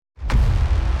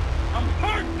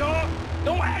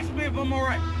I'm all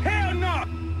right. Hell no.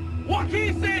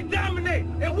 Joaquin said dominate,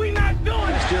 and we not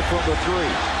doing it. Here from the 3.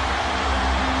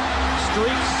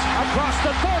 Streaks across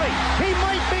the 30. He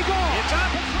might be gone. It's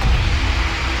up.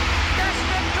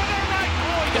 Desmond to the right.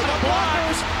 Oh, they got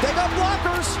blockers. They got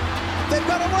blockers. They've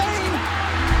got a lane.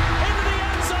 Into the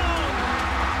end zone.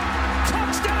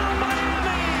 Touchdown,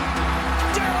 Miami.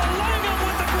 Darrell Langham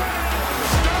with the grab.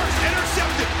 Stars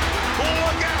intercepted. Oh,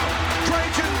 look out.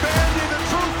 Trajan Bandy, the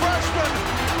true freshman.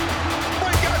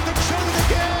 We got the tune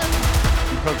again.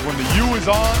 Because when the U is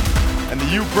on and the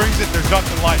U brings it, there's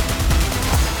nothing like it.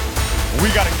 We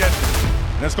got to get this.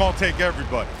 And it's going to take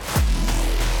everybody.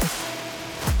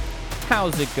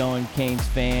 How's it going, Canes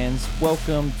fans?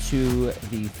 Welcome to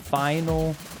the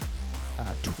final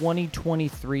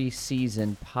 2023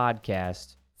 season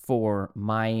podcast for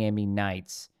Miami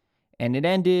Knights. And it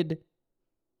ended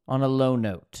on a low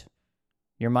note.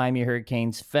 Your Miami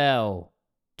Hurricanes fell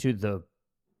to the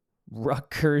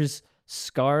Rutgers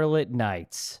Scarlet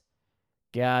Knights.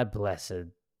 God bless it.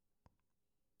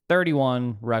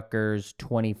 31 Rutgers,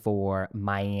 24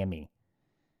 Miami.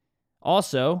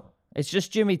 Also, it's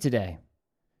just Jimmy today.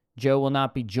 Joe will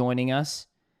not be joining us.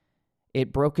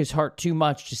 It broke his heart too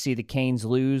much to see the Canes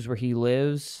lose where he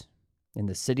lives, in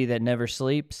the city that never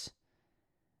sleeps.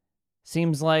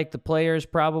 Seems like the players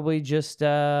probably just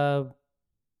played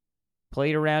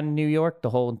around in New York the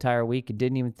whole entire week and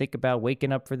didn't even think about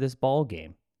waking up for this ball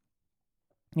game.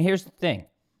 And here's the thing.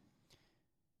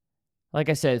 Like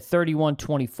I said,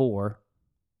 31-24.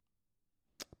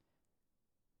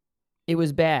 It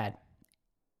was bad.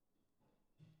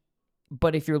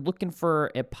 But if you're looking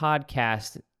for a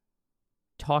podcast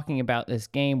talking about this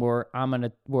game where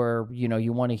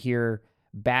you want to hear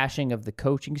bashing of the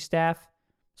coaching staff,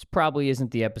 this probably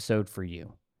isn't the episode for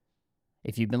you.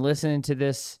 If you've been listening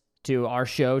to our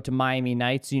show, to Miami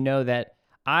Knights, you know that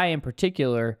I, in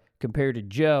particular, compared to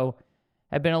Joe,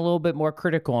 have been a little bit more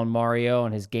critical on Mario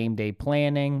and his game day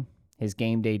planning, his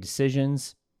game day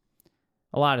decisions,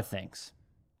 a lot of things.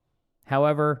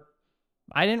 However,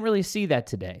 I didn't really see that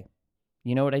today.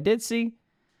 You know what I did see?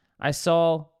 I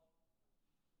saw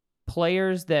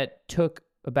players that took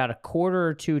about a quarter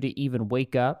or two to even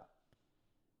wake up.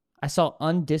 I saw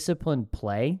undisciplined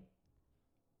play.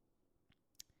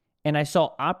 And I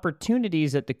saw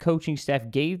opportunities that the coaching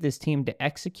staff gave this team to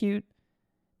execute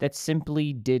that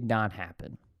simply did not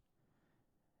happen.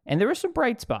 And there were some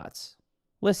bright spots.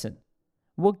 Listen,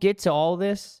 we'll get to all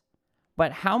this,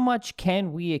 but how much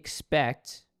can we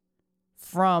expect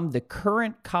from the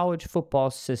current college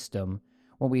football system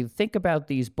when we think about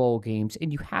these bowl games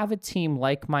and you have a team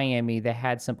like Miami that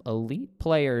had some elite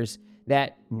players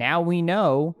that now we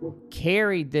know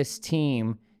carried this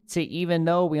team to, even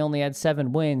though we only had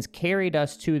 7 wins, carried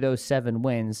us to those 7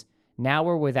 wins. Now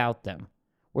we're without them.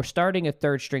 We're starting a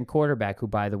third-string quarterback who,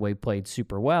 by the way, played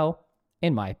super well,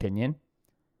 in my opinion.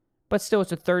 But still,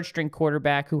 it's a third-string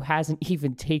quarterback who hasn't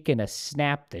even taken a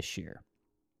snap this year.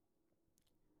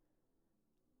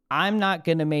 I'm not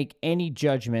going to make any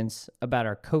judgments about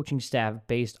our coaching staff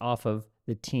based off of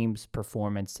the team's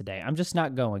performance today. I'm just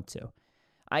not going to.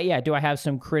 Do I have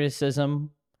some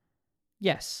criticism?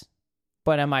 Yes.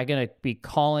 But am I going to be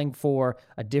calling for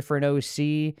a different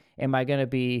OC? Am I going to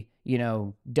be,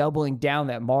 doubling down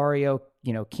that Mario,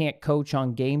 can't coach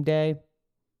on game day?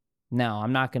 No,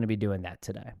 I'm not going to be doing that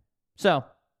today. So,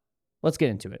 let's get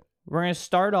into it. We're going to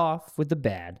start off with the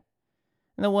bad,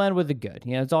 and then we'll end with the good.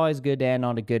 It's always good to end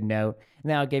on a good note. And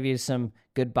then I'll give you some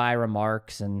goodbye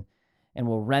remarks, and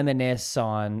we'll reminisce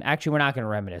on... Actually, we're not going to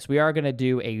reminisce. We are going to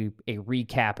do a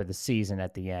recap of the season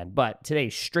at the end. But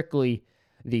today's strictly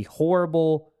the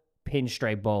horrible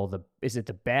Pinstripe Bowl. Is it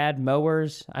the Bad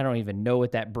Mowers? I don't even know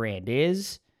what that brand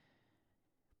is.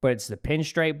 But it's the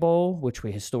Pinstripe Bowl, which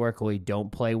we historically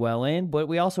don't play well in, but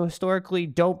we also historically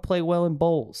don't play well in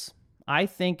bowls. I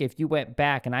think if you went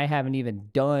back, and I haven't even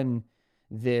done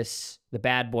the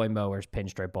Bad Boy Mowers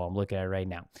Pinstripe Bowl. I'm looking at it right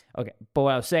now. Okay, but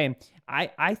what I was saying,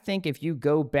 I think if you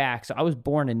go back, so I was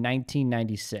born in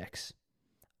 1996.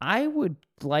 I would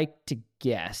like to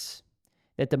guess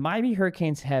that the Miami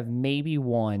Hurricanes have maybe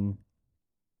won,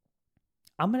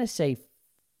 I'm going to say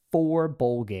 4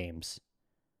 bowl games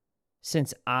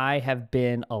since I have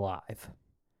been alive.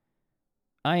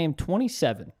 I am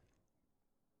 27.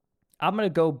 I'm going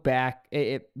to go back,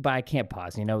 but I can't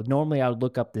pause. Normally I would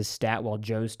look up this stat while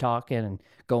Joe's talking and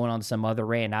going on some other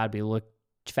rant. I'd be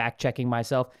fact-checking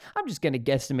myself. I'm just going to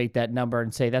guesstimate that number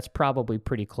and say that's probably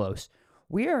pretty close.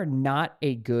 We are not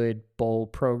a good bowl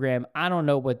program. I don't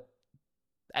know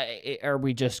are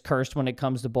we just cursed when it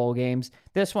comes to bowl games?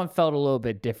 This one felt a little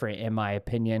bit different, in my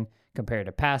opinion, compared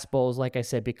to past bowls. Like I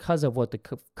said, because of what the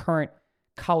current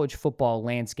college football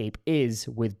landscape is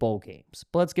with bowl games.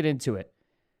 But let's get into it.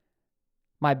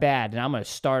 My bad, and I'm going to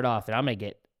start off, and I'm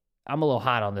a little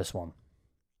hot on this one.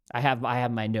 I have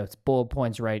my notes, bullet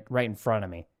points right in front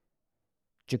of me.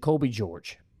 Jacoby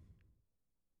George.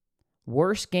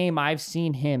 Worst game I've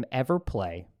seen him ever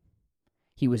play.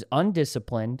 He was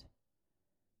undisciplined.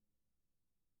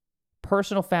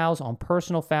 Personal fouls on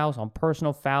personal fouls on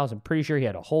personal fouls. I'm pretty sure he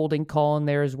had a holding call in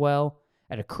there as well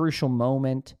at a crucial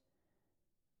moment.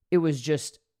 It was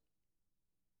just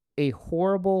a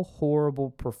horrible, horrible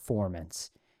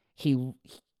performance.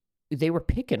 They were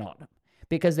picking on him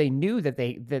because they knew that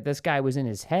this guy was in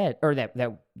his head, or that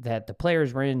the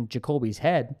players were in Jacoby's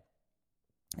head,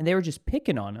 and they were just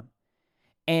picking on him.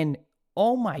 And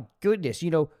oh my goodness,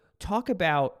 talk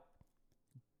about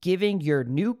giving your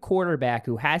new quarterback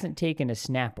who hasn't taken a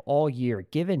snap all year,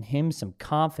 giving him some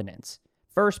confidence.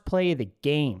 First play of the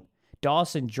game,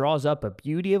 Dawson draws up a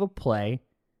beauty of a play.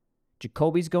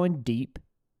 Jacoby's going deep.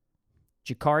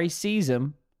 Jakari sees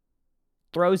him,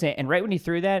 throws it, and right when he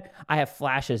threw that, I have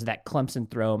flashes of that Clemson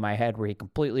throw in my head where he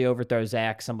completely overthrows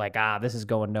X. I'm like, this is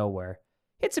going nowhere.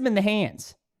 Hits him in the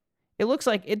hands.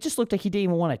 It just looked like he didn't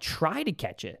even want to try to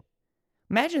catch it.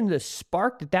 Imagine the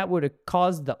spark that would have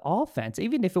caused the offense,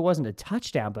 even if it wasn't a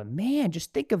touchdown. But man,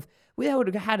 just think of that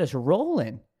would have had us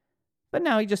rolling. But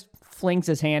now he just flings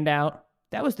his hand out.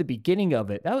 That was the beginning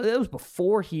of it. That was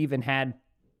before he even had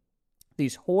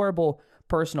these horrible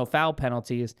personal foul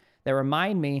penalties that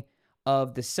remind me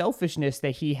of the selfishness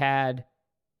that he had.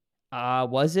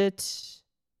 Was it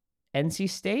NC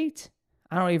State?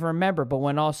 I don't even remember. But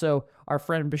when also our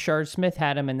friend Brashard Smith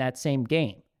had him in that same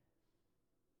game.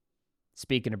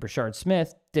 Speaking of Brashard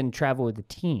Smith, didn't travel with the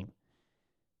team.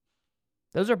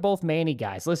 Those are both Manny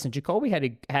guys. Listen,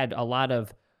 Jacoby had a lot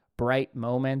of bright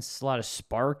moments, a lot of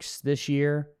sparks this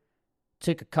year.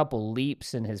 Took a couple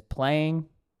leaps in his playing.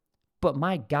 But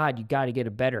my God, you got to get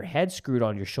a better head screwed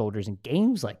on your shoulders in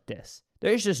games like this.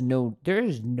 There's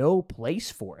no place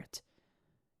for it.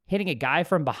 Hitting a guy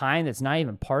from behind that's not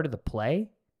even part of the play.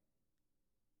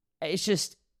 It's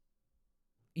just,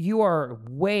 you are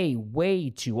way, way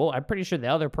too old. I'm pretty sure the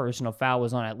other personal foul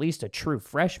was on at least a true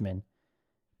freshman.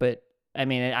 But, I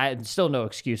mean, still no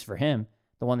excuse for him.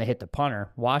 The one that hit the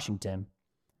punter, Washington.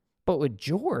 But with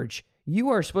George, you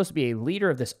are supposed to be a leader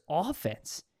of this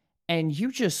offense. And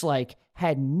you just,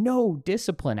 had no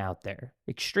discipline out there.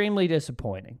 Extremely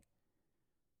disappointing.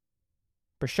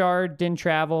 Brashard didn't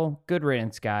travel. Good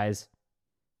riddance, guys.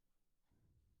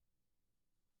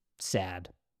 Sad.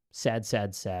 Sad,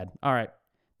 sad, sad. All right.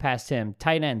 Past him.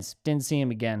 Tight ends. Didn't see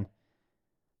him again.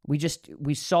 We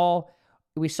saw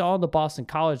in the Boston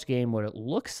College game what it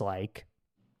looks like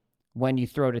when you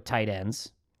throw to tight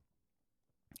ends.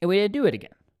 And we didn't do it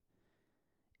again.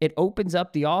 It opens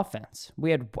up the offense.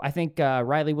 I think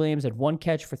Riley Williams had one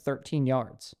catch for 13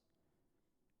 yards.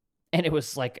 And it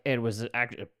was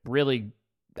actually really,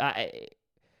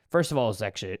 first of all, it was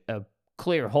actually a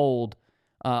clear hold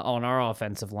on our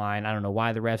offensive line. I don't know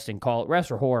why the refs didn't call it. Refs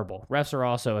were horrible. Refs are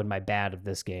also in my bad of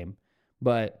this game.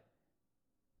 But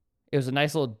it was a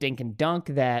nice little dink and dunk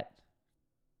that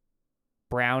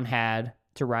Brown had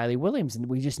to Riley Williams. And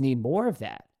we just need more of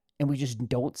that. And we just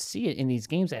don't see it in these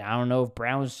games. And I don't know if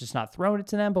Brown was just not throwing it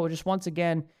to them, but just once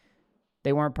again,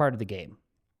 they weren't part of the game.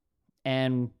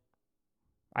 And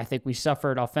I think we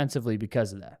suffered offensively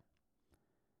because of that.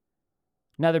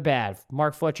 Another bad,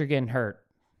 Mark Fletcher getting hurt.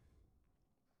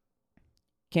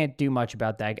 Can't do much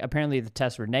about that. Apparently the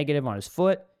tests were negative on his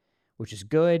foot, which is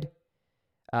good.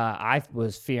 I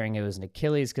was fearing it was an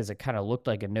Achilles because it kind of looked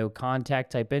like a no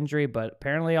contact type injury, but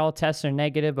apparently all tests are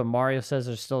negative, but Mario says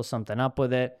there's still something up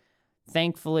with it.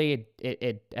 Thankfully,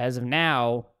 it as of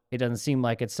now, it doesn't seem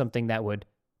like it's something that would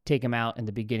take him out in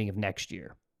the beginning of next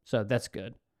year. So that's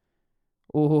good.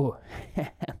 Ooh,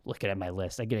 looking at my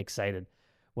list. I get excited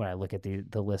when I look at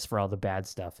the list for all the bad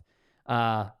stuff.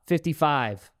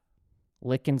 55,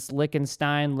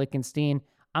 Lichtenstein.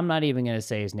 I'm not even going to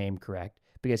say his name correct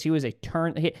because he was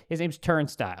his name's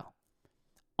Turnstile.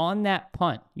 On that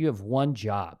punt, you have one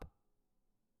job.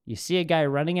 You see a guy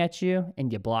running at you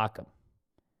and you block him.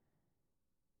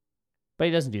 But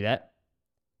he doesn't do that.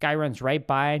 Guy runs right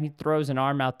by him. He throws an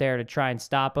arm out there to try and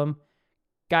stop him.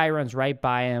 Guy runs right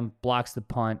by him, blocks the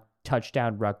punt,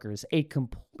 touchdown Rutgers. A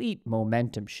complete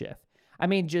momentum shift. I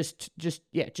mean, just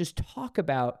talk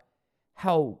about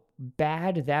how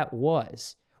bad that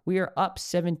was. We are up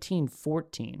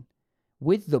 17-14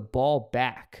 with the ball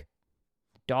back.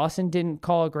 Dawson didn't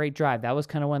call a great drive. That was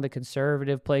kind of one of the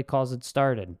conservative play calls that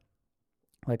started.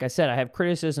 Like I said, I have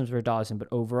criticisms for Dawson, but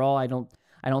overall, I don't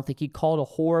think he called a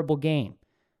horrible game.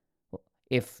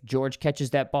 If George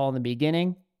catches that ball in the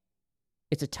beginning,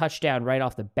 it's a touchdown right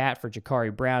off the bat for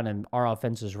Ja'Carri Brown, and our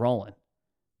offense is rolling.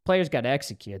 Players got to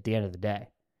execute at the end of the day.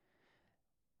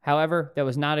 However, that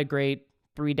was not a great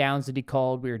 3 downs that he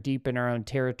called. We were deep in our own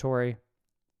territory.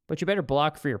 But you better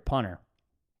block for your punter.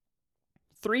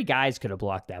 3 guys could have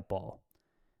blocked that ball.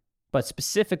 But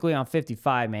specifically on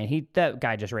 55, man, that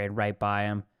guy just ran right by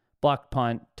him. Blocked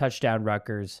punt, touchdown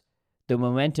Rutgers. The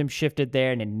momentum shifted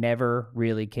there, and it never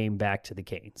really came back to the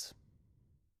Canes.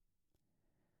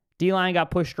 D-line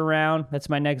got pushed around. That's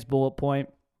my next bullet point.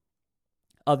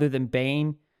 Other than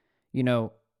Bain,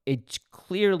 it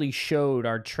clearly showed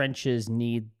our trenches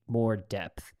need more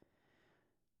depth.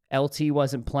 LT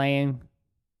wasn't playing.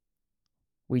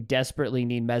 We desperately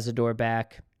need Mesidor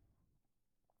back.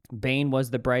 Bain was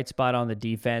the bright spot on the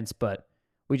defense, but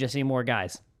we just need more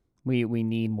guys. We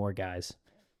need more guys.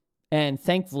 And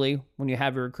thankfully, when you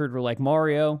have a recruiter like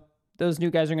Mario, those new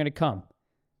guys are going to come.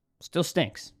 Still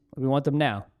stinks. We want them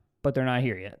now, but they're not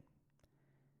here yet.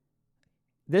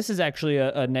 This is actually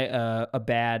a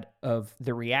bad of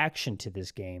the reaction to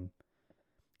this game,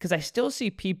 because I still see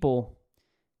people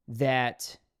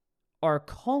that are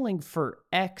calling for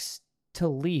X to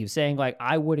leave, saying like,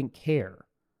 I wouldn't care.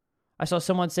 I saw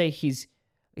someone say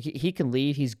he can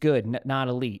leave, he's good, not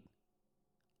elite.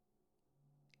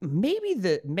 Maybe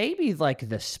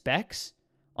the specs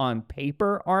on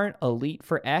paper aren't elite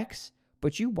for X,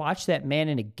 but you watch that man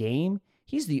in a game,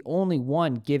 he's the only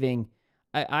one giving,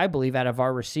 I believe, out of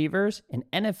our receivers, an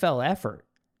NFL effort.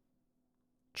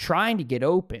 Trying to get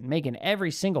open, making every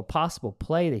single possible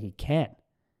play that he can.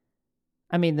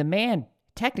 I mean, the man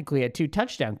technically had 2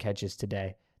 touchdown catches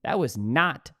today. That was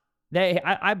not...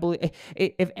 I believe,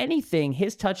 if anything,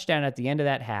 his touchdown at the end of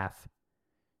that half,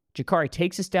 Ja'Carri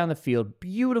takes us down the field,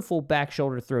 beautiful back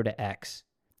shoulder throw to X.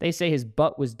 They say his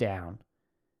butt was down,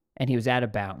 and he was out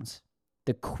of bounds.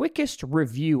 The quickest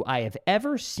review I have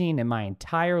ever seen in my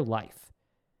entire life.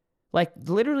 Like,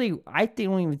 literally, I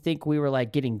don't even think we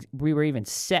were even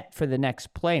set for the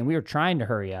next play, and we were trying to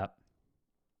hurry up.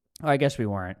 Oh, I guess we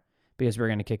weren't, because we were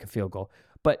going to kick a field goal.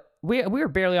 But we were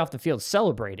barely off the field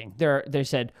celebrating. They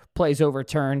said, plays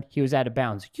overturned, he was out of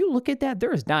bounds. You look at that,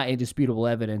 there is not indisputable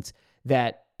evidence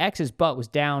that X's butt was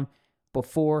down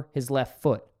before his left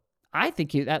foot. I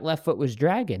think that left foot was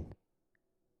dragging.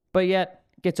 But yet,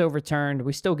 gets overturned.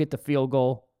 We still get the field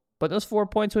goal. But those 4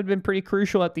 points would have been pretty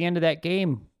crucial at the end of that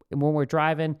game when we're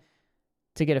driving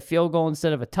to get a field goal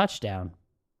instead of a touchdown.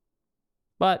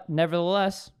 But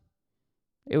nevertheless,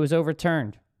 it was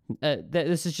overturned.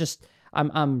 This is just...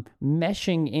 I'm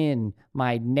meshing in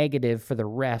my negative for the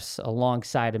refs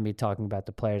alongside of me talking about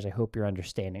the players. I hope you're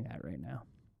understanding that right now.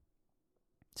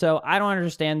 So I don't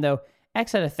understand, though.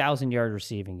 X had a 1,000-yard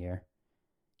receiving year.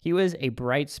 He was a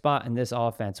bright spot in this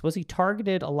offense. Was he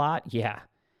targeted a lot? Yeah.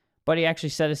 But he actually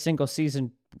set a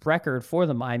single-season record for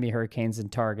the Miami Hurricanes in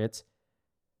targets.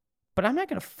 But I'm not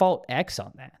going to fault X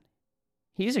on that.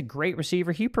 He's a great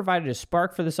receiver. He provided a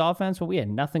spark for this offense when we had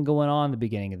nothing going on in the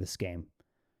beginning of this game.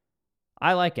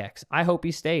 I like X. I hope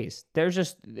he stays. There's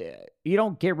just, you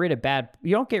don't get rid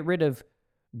of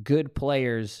good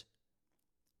players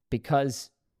because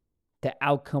the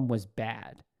outcome was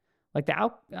bad. Like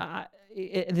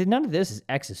none of this is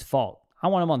X's fault. I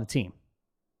want him on the team.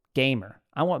 Gamer.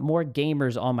 I want more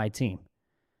gamers on my team.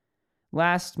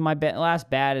 Last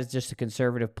bad is just a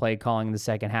conservative play calling in the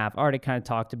second half. I already kind of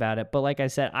talked about it, but like I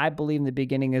said, I believe in the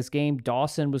beginning of this game,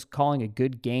 Dawson was calling a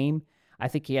good game. I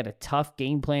think he had a tough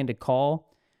game plan to call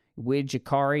with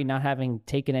Ja'Carri not having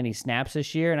taken any snaps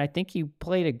this year, and I think he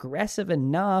played aggressive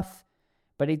enough,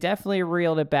 but he definitely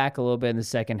reeled it back a little bit in the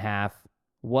second half.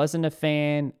 Wasn't a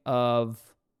fan of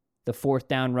the 4th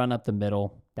down run up the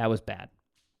middle. That was bad.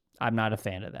 I'm not a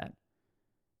fan of that.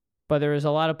 But there was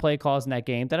a lot of play calls in that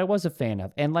game that I was a fan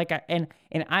of, and I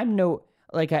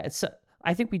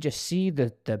think we just see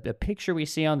the picture we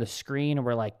see on the screen, and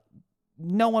we're like,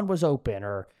 no one was open,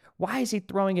 or why is he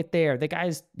throwing it there? The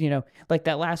guy's, like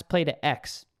that last play to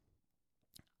X.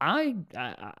 I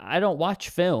don't watch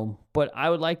film, but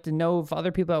I would like to know if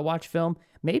other people that watch film,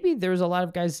 maybe there's a lot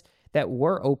of guys that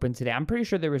were open today. I'm pretty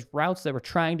sure there was routes that were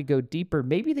trying to go deeper.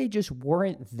 Maybe they just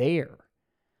weren't there.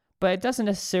 But it doesn't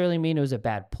necessarily mean it was a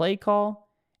bad play call,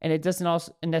 and it doesn't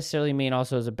also necessarily mean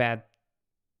also it was a bad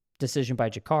decision by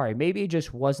Ja'Carri. Maybe it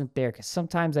just wasn't there, because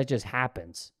sometimes that just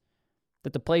happens,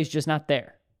 that the play's just not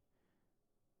there.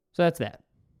 So that's that.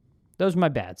 Those are my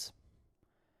bads.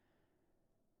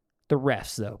 The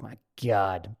refs, though, my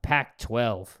God.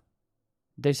 Pac-12.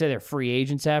 They say they're free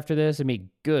agents after this. I mean,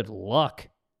 good luck.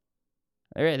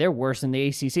 They're worse than the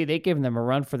ACC. They gave them a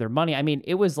run for their money. I mean,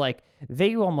 it was like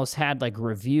they almost had like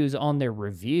reviews on their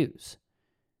reviews.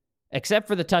 Except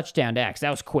for the touchdown to X.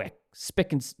 That was quick.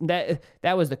 that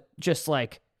was just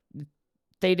like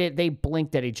they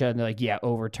blinked at each other and they're like, yeah,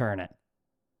 overturn it.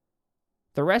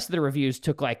 The rest of the reviews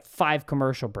took like 5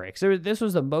 commercial breaks. This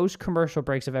was the most commercial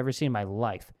breaks I've ever seen in my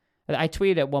life. I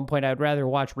tweeted at one point, I'd rather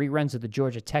watch reruns of the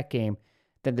Georgia Tech game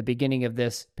than the beginning of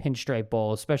this Pinstripe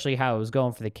Bowl, especially how it was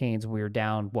going for the Canes when we were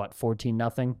down,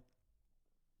 14-0?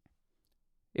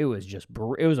 It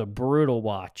was a brutal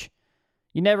watch.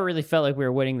 You never really felt like we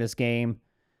were winning this game.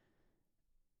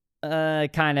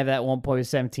 Kind of at one point was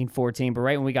 17-14, but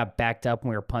right when we got backed up and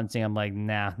we were punting, I'm like,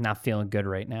 nah, not feeling good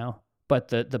right now. But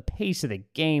the pace of the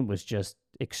game was just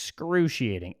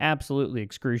excruciating, absolutely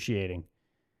excruciating.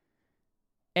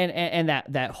 And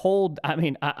that hold, I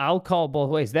mean, I'll call it both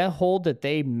ways. That hold that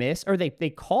they missed, or they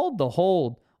called the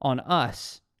hold on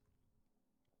us.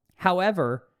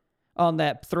 However, on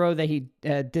that throw that he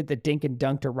did the dink and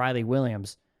dunk to Riley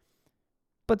Williams,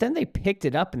 but then they picked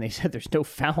it up and they said there's no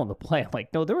foul on the play. I'm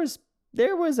like, no, there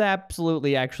was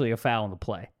absolutely actually a foul on the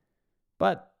play,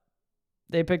 but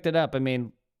they picked it up. I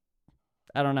mean,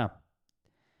 I don't know.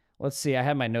 Let's see. I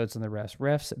have my notes on the refs.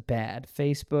 Refs bad.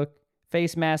 Facebook.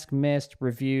 Face mask missed.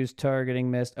 Reviews. Targeting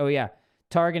missed. Oh, yeah.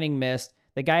 Targeting missed.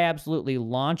 The guy absolutely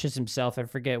launches himself. I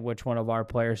forget which one of our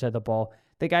players had the ball.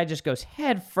 The guy just goes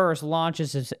head first,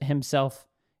 launches himself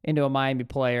into a Miami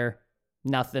player.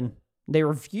 Nothing. They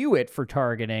review it for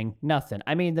targeting. Nothing.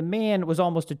 I mean, the man was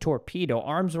almost a torpedo.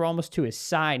 Arms were almost to his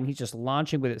side, and he's just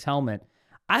launching with his helmet.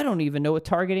 I don't even know what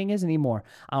targeting is anymore.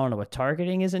 I don't know what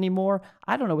targeting is anymore.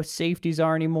 I don't know what safeties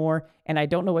are anymore. And I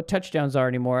don't know what touchdowns are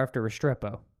anymore after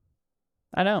Restrepo.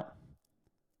 I don't.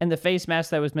 And the face mask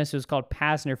that was missed was called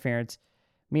pass interference.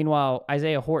 Meanwhile,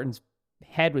 Isaiah Horton's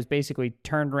head was basically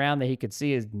turned around that he could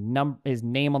see his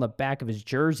name on the back of his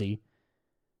jersey.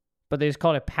 But they just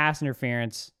called it pass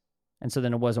interference. And so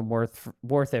then it wasn't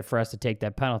worth it for us to take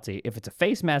that penalty. If it's a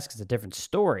face mask, it's a different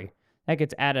story. That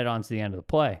gets added on to the end of the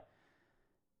play.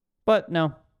 But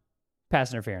no,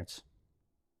 pass interference.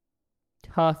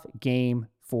 Tough game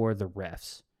for the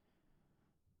refs.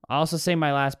 I'll also say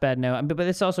my last bad note, but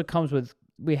this also comes with,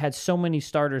 we had so many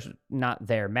starters not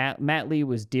there. Matt Lee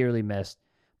was dearly missed,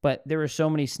 but there were so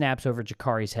many snaps over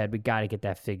Jakari's head. We got to get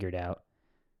that figured out.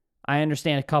 I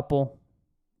understand a couple,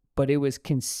 but it was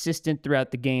consistent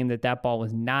throughout the game that ball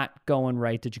was not going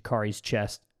right to Jakari's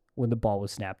chest when the ball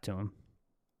was snapped to him.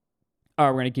 All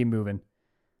right, we're going to keep moving.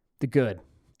 The good.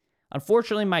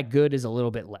 Unfortunately, my good is a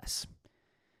little bit less.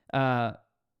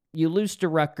 You lose to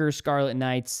Rutgers, Scarlet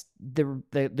Knights.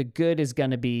 The good is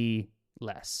going to be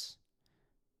less.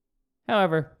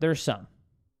 However, there's some.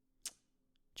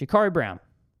 Jakari Brown.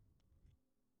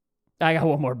 I got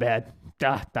one more bad.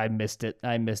 I missed it.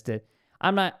 I'm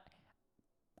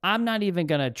not even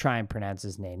going to try and pronounce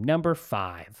his name. Number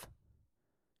 5.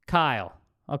 Kyle.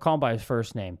 I'll call him by his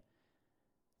first name.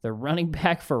 The running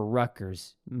back for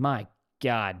Rutgers. My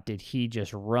God, did he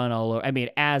just run all over? I mean,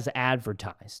 as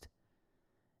advertised.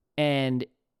 And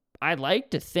I'd like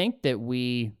to think that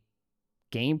we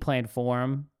game planned for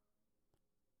him,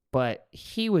 but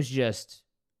he was just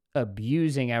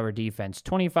abusing our defense.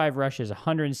 25 rushes,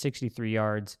 163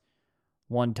 yards,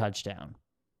 1 touchdown.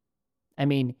 I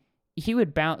mean, he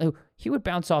would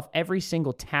bounce off every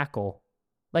single tackle.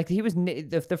 Like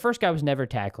the first guy was never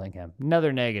tackling him.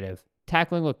 Another negative.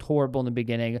 Tackling looked horrible in the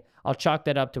beginning. I'll chalk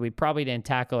that up to we probably didn't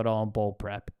tackle at all in bowl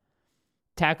prep.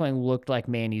 Tackling looked like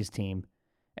Manny's team.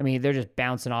 I mean, they're just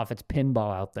bouncing off. It's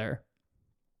pinball out there.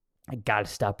 I got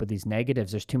to stop with these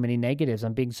negatives. There's too many negatives.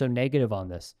 I'm being so negative on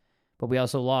this. But we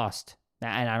also lost,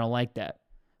 and I don't like that.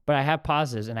 But I have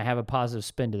positives, and I have a positive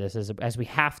spin to this as we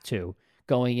have to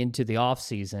going into the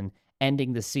offseason,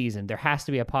 ending the season. There has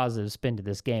to be a positive spin to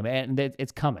this game, and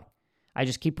it's coming. I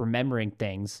just keep remembering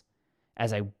things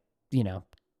as I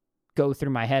go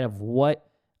through my head of what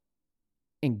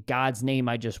in God's name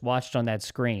I just watched on that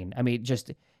screen. I mean,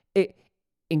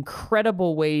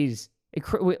 incredible ways.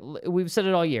 We've said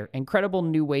it all year. Incredible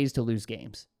new ways to lose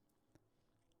games.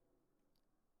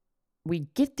 We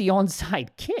get the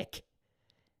onside kick,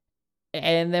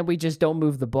 and then we just don't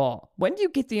move the ball. When do you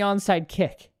get the onside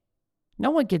kick? No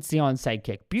one gets the onside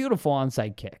kick. Beautiful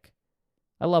onside kick.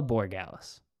 I love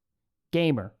Borgalis.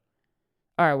 Gamer.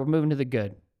 All right, we're moving to the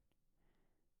good.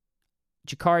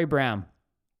 Jakari Brown,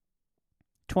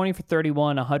 20 for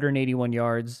 31, 181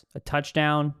 yards, a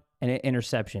touchdown, and an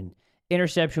interception.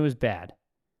 Interception was bad.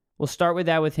 We'll start with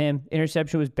that with him.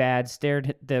 Interception was bad.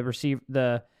 Stared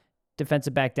the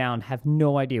defensive back down. Have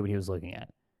no idea what he was looking at.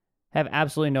 Have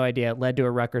absolutely no idea. It led to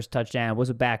a Rutgers touchdown. It was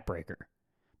a backbreaker.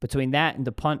 Between that and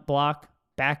the punt block,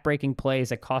 backbreaking plays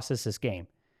that cost us this game.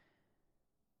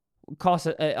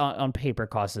 On paper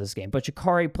cost us this game. But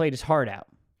Jakari played his heart out.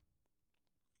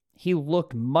 he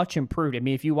looked much improved. I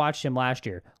mean, if you watched him last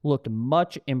year, looked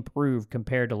much improved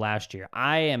compared to last year.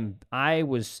 I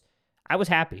was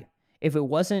happy. If it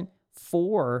wasn't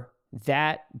for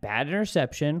that bad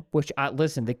interception, which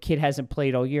listen, the kid hasn't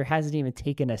played all year, hasn't even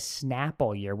taken a snap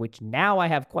all year, which now I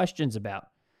have questions about.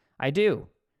 I do,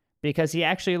 because he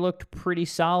actually looked pretty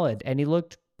solid and he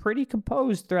looked pretty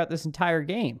composed throughout this entire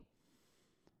game.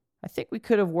 I think we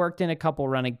could have worked in a couple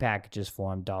running packages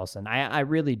for him, Dawson. I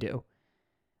really do.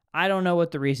 I don't know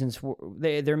what the reasons were.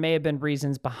 There may have been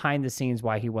reasons behind the scenes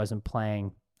why he wasn't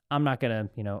playing. I'm not gonna,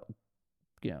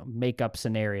 make up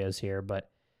scenarios here, but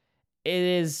it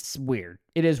is weird.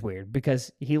 It is weird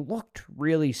because he looked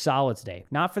really solid today.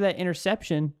 Not for that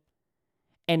interception.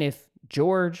 And if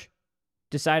George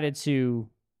decided to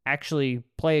actually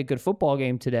play a good football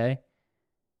game today,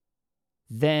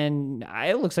 then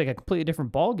it looks like a completely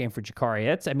different ball game for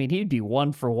Jakari. He'd be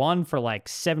 1 for 1 for like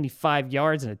 75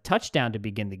 yards and a touchdown to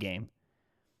begin the game.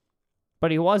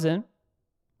 But he wasn't.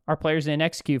 Our players didn't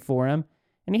execute for him.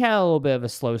 And he had a little bit of a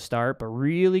slow start, but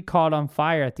really caught on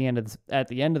fire at the end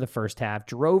of the first half.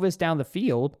 Drove us down the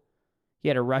field. He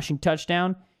had a rushing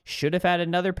touchdown. Should have had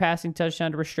another passing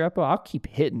touchdown to Restrepo. I'll keep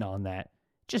hitting on that.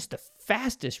 Just the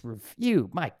fastest review.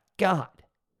 My God.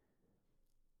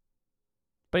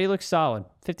 But he looks solid.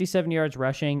 57 yards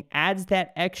rushing. Adds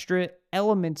that extra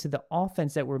element to the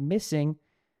offense that we're missing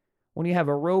when you have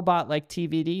a robot like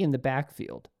TVD in the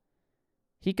backfield.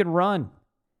 He can run.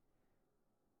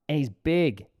 And he's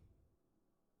big.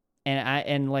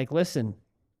 And listen,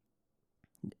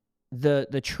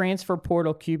 the transfer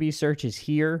portal QB search is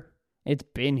here. It's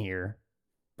been here.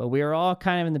 But we are all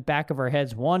kind of in the back of our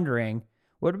heads wondering,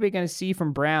 what are we going to see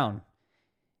from Brown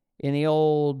in the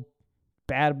old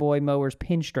Bad Boy Mowers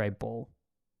Pinstripe Bowl?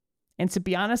 And to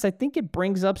be honest, I think it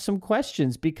brings up some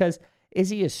questions because is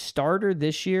he a starter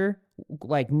this year?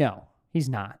 No, he's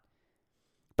not.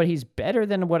 But he's better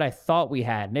than what I thought we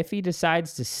had. And if he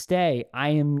decides to stay,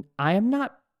 I'm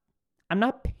not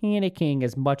panicking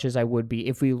as much as I would be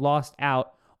if we lost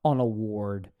out on a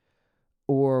Ward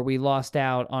or we lost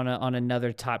out on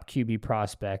another top QB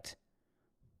prospect.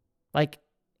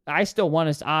 I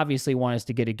still obviously want us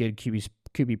to get a good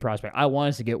QB prospect. I want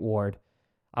us to get Ward.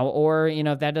 Or,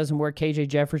 if that doesn't work, KJ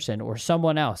Jefferson or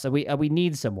someone else. We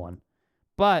need someone.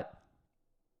 But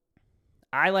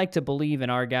I like to believe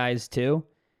in our guys too.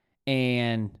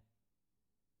 And,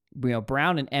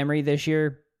 Brown and Emery this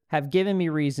year have given me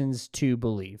reasons to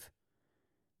believe.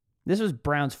 This was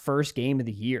Brown's first game of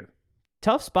the year.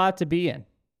 Tough spot to be in.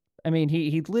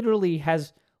 He literally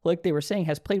has, like they were saying,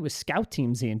 has played with scout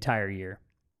teams the entire year.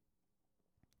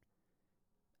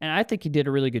 And I think he did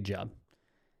a really good job.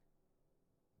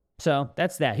 So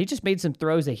that's that. He just made some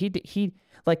throws that he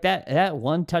like that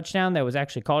one touchdown that was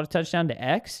actually called a touchdown to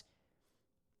X.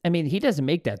 He doesn't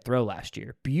make that throw last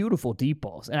year. Beautiful deep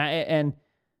balls. And I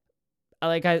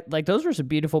those were some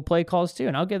beautiful play calls too.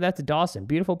 And I'll give that to Dawson.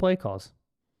 Beautiful play calls.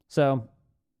 So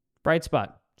bright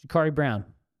spot. Jakari Brown.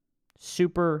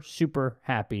 Super, super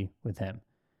happy with him.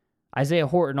 Isaiah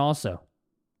Horton also.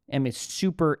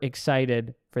 Super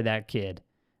excited for that kid.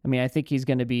 I think he's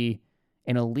going to be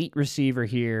an elite receiver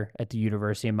here at the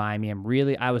University of Miami.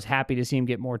 I was happy to see him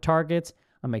get more targets.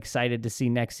 I'm excited to see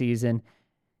next season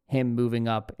him moving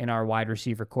up in our wide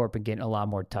receiver corp and getting a lot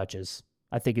more touches.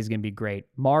 I think he's going to be great.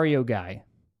 Mario guy.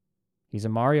 He's a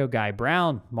Mario guy.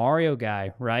 Brown, Mario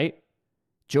guy, right?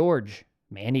 George,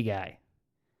 Manny guy.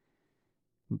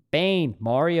 Bain,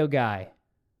 Mario guy.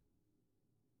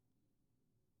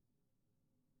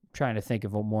 I'm trying to think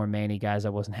of more Manny guys I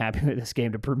wasn't happy with this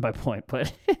game to prove my point,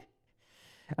 but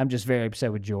I'm just very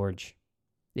upset with George.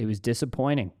 It was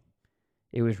disappointing.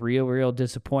 It was real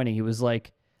disappointing. He was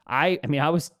like, I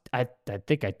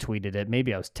think I tweeted it.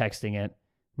 Maybe I was texting it.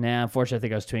 Nah, unfortunately, I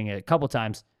think I was tweeting it a couple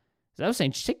times. I was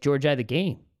saying, just take George out of the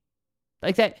game.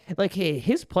 Like that,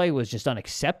 his play was just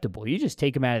unacceptable. You just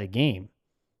take him out of the game.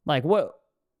 What?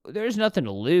 There's nothing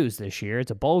to lose this year.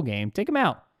 It's a bowl game. Take him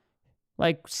out.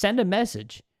 Send a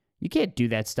message. You can't do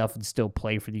that stuff and still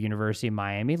play for the University of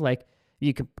Miami.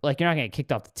 You're not going to get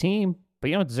kicked off the team, but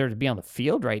you don't deserve to be on the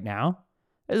field right now.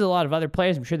 There's a lot of other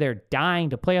players. I'm sure they're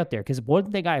dying to play out there because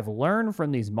one thing I've learned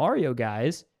from these Mario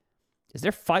guys is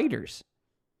they're fighters.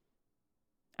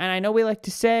 And I know we like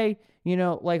to say, a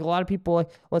lot of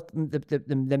people,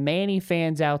 the Manny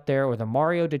fans out there or the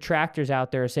Mario detractors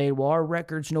out there say, well, our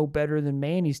record's no better than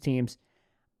Manny's teams.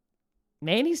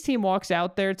 Manny's team walks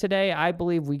out there today. I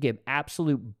believe we get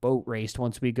absolute boat raced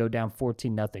once we go down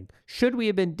 14-0. Should we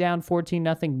have been down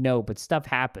 14-0? No, but stuff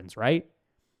happens, right?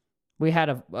 We had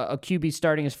a QB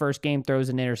starting his first game, throws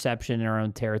an interception in our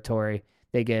own territory.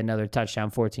 They get another touchdown,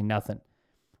 14-0.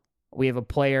 We have a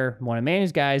player, one of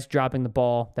Manny's guys, dropping the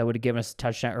ball that would have given us a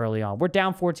touchdown early on. We're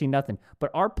down 14-0,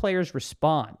 but our players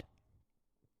respond.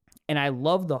 And I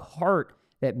love the heart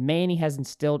that Manny has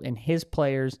instilled in his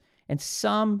players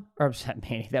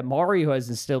that Mario has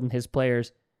instilled in his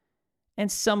players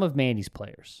and some of Manny's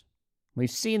players.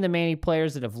 We've seen the Manny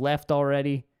players that have left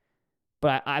already,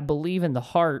 but I believe in the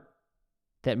heart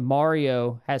that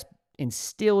Mario has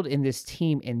instilled in this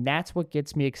team, and that's what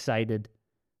gets me excited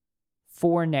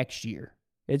for next year.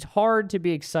 It's hard to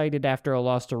be excited after a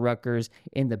loss to Rutgers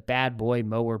in the bad boy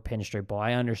mower Pinstripe Bowl.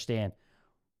 I understand.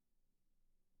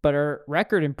 But our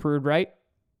record improved, right?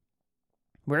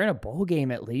 We're in a bowl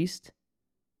game at least.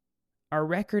 Our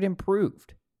record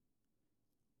improved.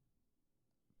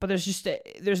 But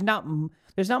there's not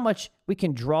much we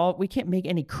can draw. We can't make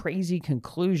any crazy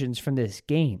conclusions from this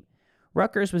game.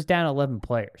 Rutgers was down 11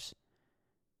 players.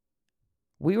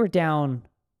 We were down,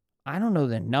 I don't know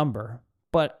the number,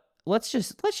 but let's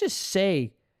just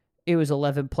say it was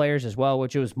 11 players as well,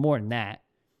 which it was more than that.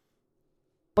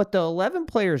 But the 11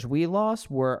 players we lost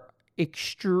were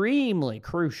extremely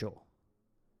crucial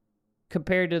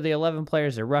compared to the 11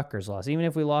 players that Rutgers lost, even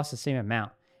if we lost the same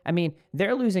amount. I mean,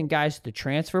 they're losing guys to the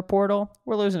transfer portal.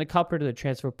 We're losing a couple to the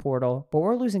transfer portal, but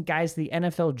we're losing guys to the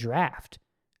NFL draft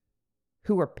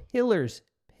who are pillars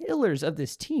of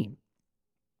this team.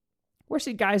 We're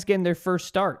seeing guys getting their first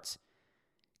starts.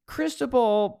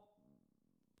 Cristobal,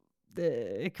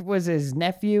 it was his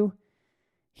nephew.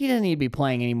 He doesn't need to be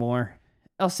playing anymore.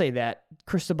 I'll say that.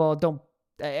 Cristobal,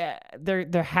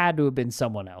 there had to have been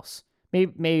someone else.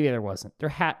 Maybe there wasn't. There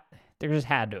just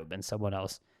had to have been someone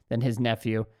else than his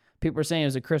nephew. People were saying it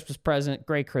was a Christmas present,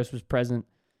 great Christmas present.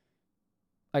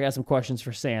 I got some questions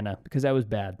for Santa because that was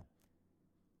bad.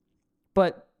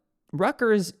 But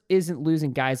Rutgers isn't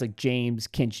losing guys like James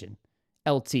Kinchin,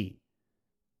 LT,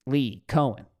 Lee,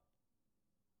 Cohen.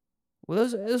 Well,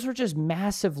 those were just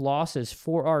massive losses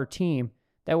for our team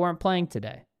that weren't playing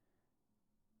today.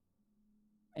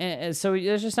 And so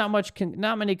there's just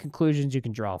not many conclusions you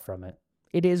can draw from it.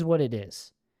 It is what it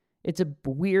is. It's a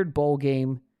weird bowl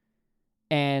game,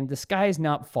 and the sky is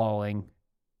not falling.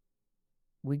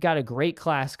 We got a great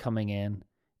class coming in,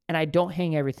 and I don't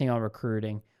hang everything on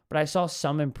recruiting, but I saw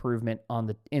some improvement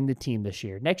in the team this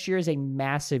year. Next year is a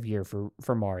massive year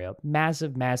for Mario.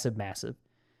 Massive, massive, massive.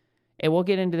 And we'll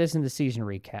get into this in the season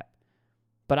recap.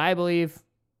 But I believe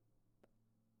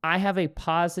I have a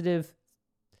positive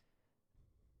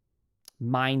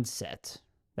mindset.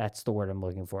 That's the word I'm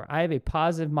looking for. I have a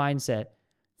positive mindset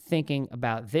thinking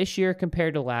about this year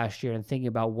compared to last year and thinking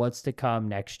about what's to come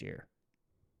next year.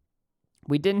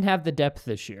 We didn't have the depth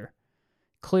this year.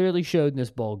 Clearly showed in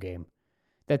this bowl game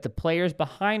that the players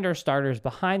behind our starters,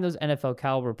 behind those NFL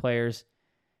caliber players,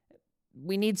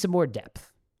 we need some more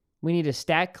depth. We need to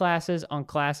stack classes on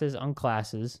classes on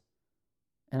classes,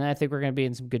 and I think we're going to be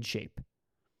in some good shape.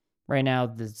 Right now,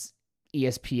 this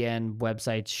ESPN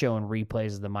website's showing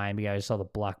replays of the Miami guy. I saw the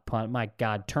block punt. My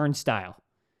God, turnstile.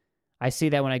 I see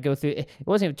that when I go through. It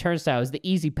wasn't even turnstile. It was the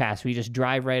easy pass where you just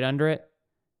drive right under it,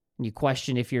 and you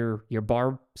question if your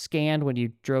bar scanned when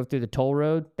you drove through the toll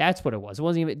road. That's what it was.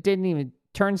 It didn't even.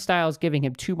 Turnstile's giving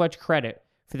him too much credit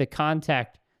for the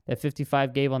contact that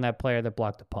 55 gave on that player that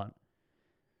blocked the punt.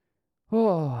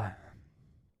 Oh. All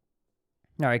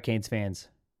right, Canes fans.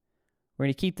 We're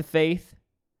going to keep the faith.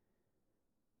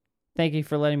 Thank you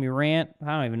for letting me rant. I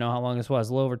don't even know how long this was.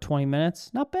 A little over 20 minutes.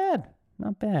 Not bad.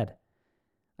 Not bad.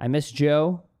 I miss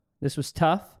Joe. This was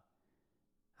tough.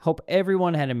 Hope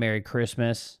everyone had a Merry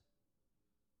Christmas.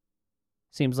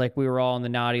 Seems like we were all on the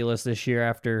naughty list this year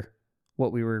after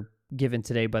what we were given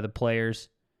today by the players.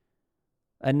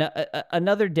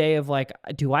 Another day of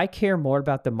do I care more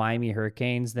about the Miami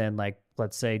Hurricanes than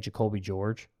let's say Jacoby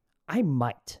George? I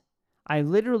might. I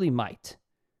literally might.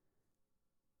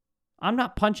 I'm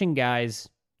not punching guys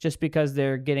just because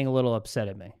they're getting a little upset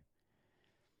at me.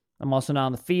 I'm also not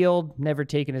on the field, never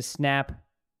taken a snap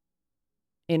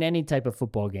in any type of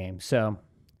football game. So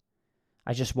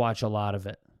I just watch a lot of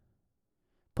it.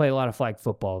 Play a lot of flag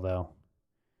football though.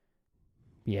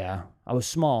 Yeah, I was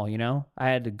small, I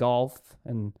had to golf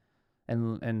and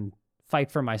fight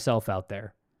for myself out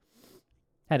there.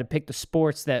 Had to pick the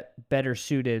sports that better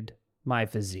suited my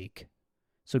physique.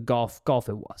 So golf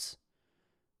it was.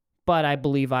 But I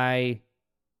believe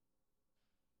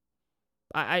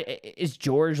is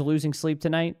George losing sleep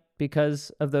tonight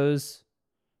because of those,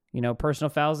 personal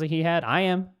fouls that he had? I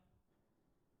am.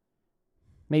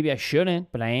 Maybe I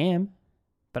shouldn't, but I am.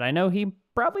 But I know he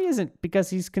probably isn't because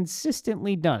he's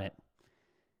consistently done it.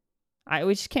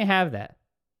 We just can't have that.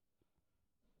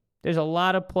 There's a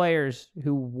lot of players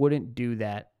who wouldn't do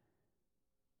that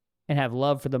and have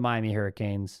love for the Miami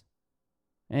Hurricanes.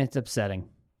 And it's upsetting.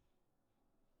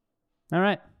 All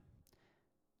right.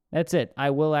 That's it.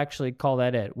 I will actually call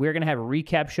that it. We're going to have a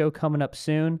recap show coming up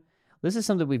soon. This is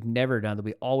something we've never done that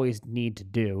we always need to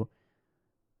do.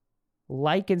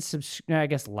 Like and subscribe. I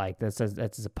guess like. That's a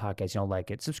podcast. You don't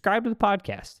like it. Subscribe to the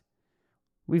podcast.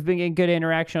 We've been getting good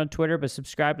interaction on Twitter, but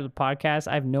subscribe to the podcast.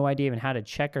 I have no idea even how to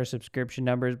check our subscription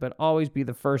numbers, but always be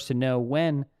the first to know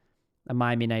when a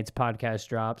Miami Knights podcast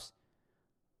drops.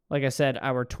 Like I said,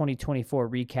 our 2024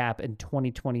 recap and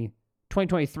 2023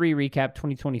 recap,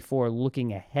 2024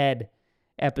 looking ahead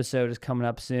episode is coming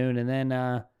up soon. And then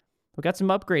we've got some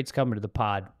upgrades coming to the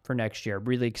pod for next year.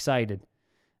 Really excited.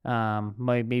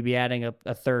 Maybe adding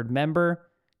a third member.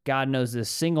 God knows this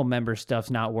single member stuff's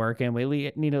not working.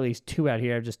 We need at least 2 out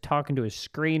here. I'm just talking to a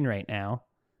screen right now.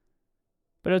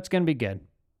 But it's going to be good.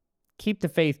 Keep the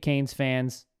faith, Canes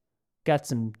fans. Got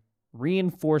some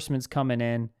reinforcements coming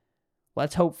in.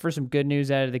 Let's hope for some good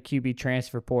news out of the QB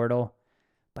transfer portal.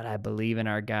 But I believe in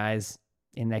our guys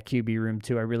in that QB room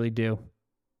too. I really do.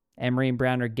 Emery and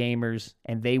Brown are gamers,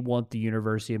 and they want the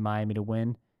University of Miami to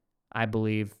win. I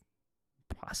believe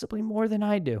possibly more than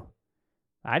I do.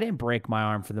 I didn't break my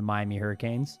arm for the Miami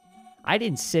Hurricanes. I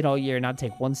didn't sit all year and not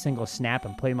take one single snap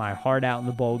and play my heart out in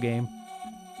the bowl game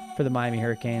for the Miami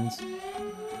Hurricanes.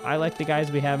 I like the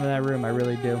guys we have in that room. I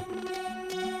really do.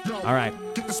 All right.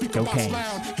 Go Canes.